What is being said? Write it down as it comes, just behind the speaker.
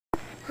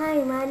Hi,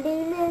 my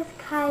name is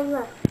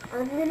Kyla.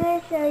 I'm going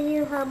to show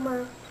you how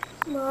my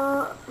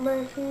small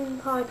machine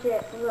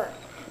project works.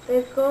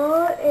 The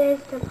goal is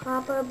to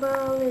pop a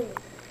balloon.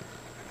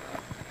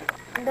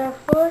 The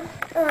first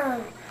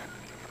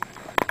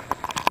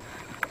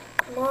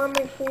small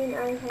machine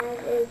I have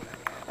is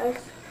a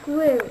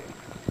screw.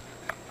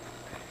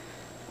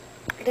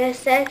 The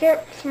second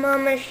small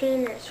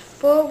machine is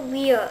 4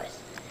 wheels.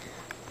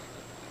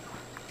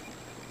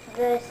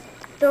 The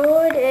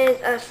third is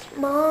a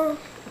small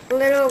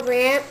little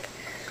ramp.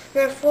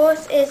 The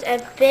fourth is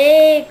a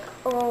big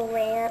old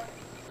ramp.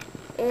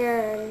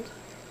 And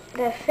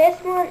the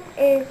fifth one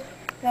is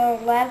the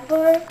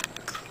lever.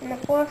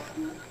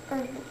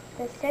 And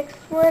the sixth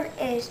one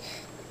is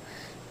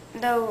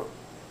the,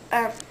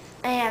 I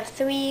have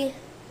 3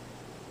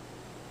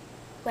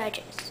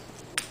 wedges.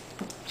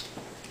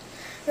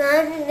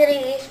 Now I'm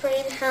going to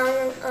explain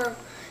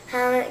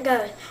how it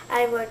goes.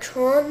 I will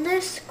turn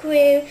the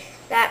screw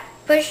that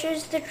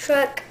pushes the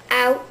truck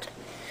out,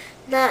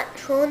 that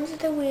turns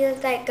the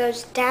wheels that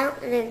goes down,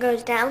 and it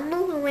goes down the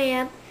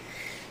ramp,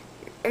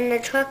 and the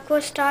truck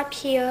will stop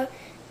here,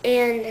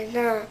 and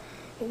the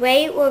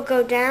weight will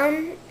go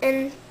down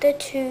in the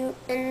tube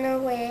in the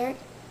ramp,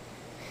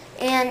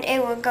 and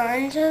it will go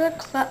into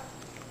the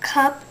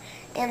cup,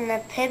 and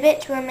the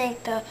pivots will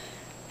make the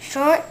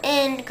short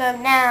end go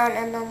down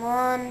and the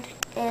long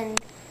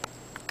end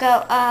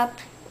go up,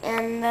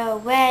 and the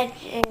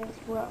wedges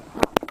will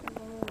pop.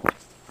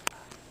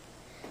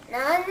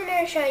 Now I'm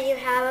going to show you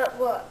how it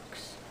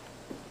works.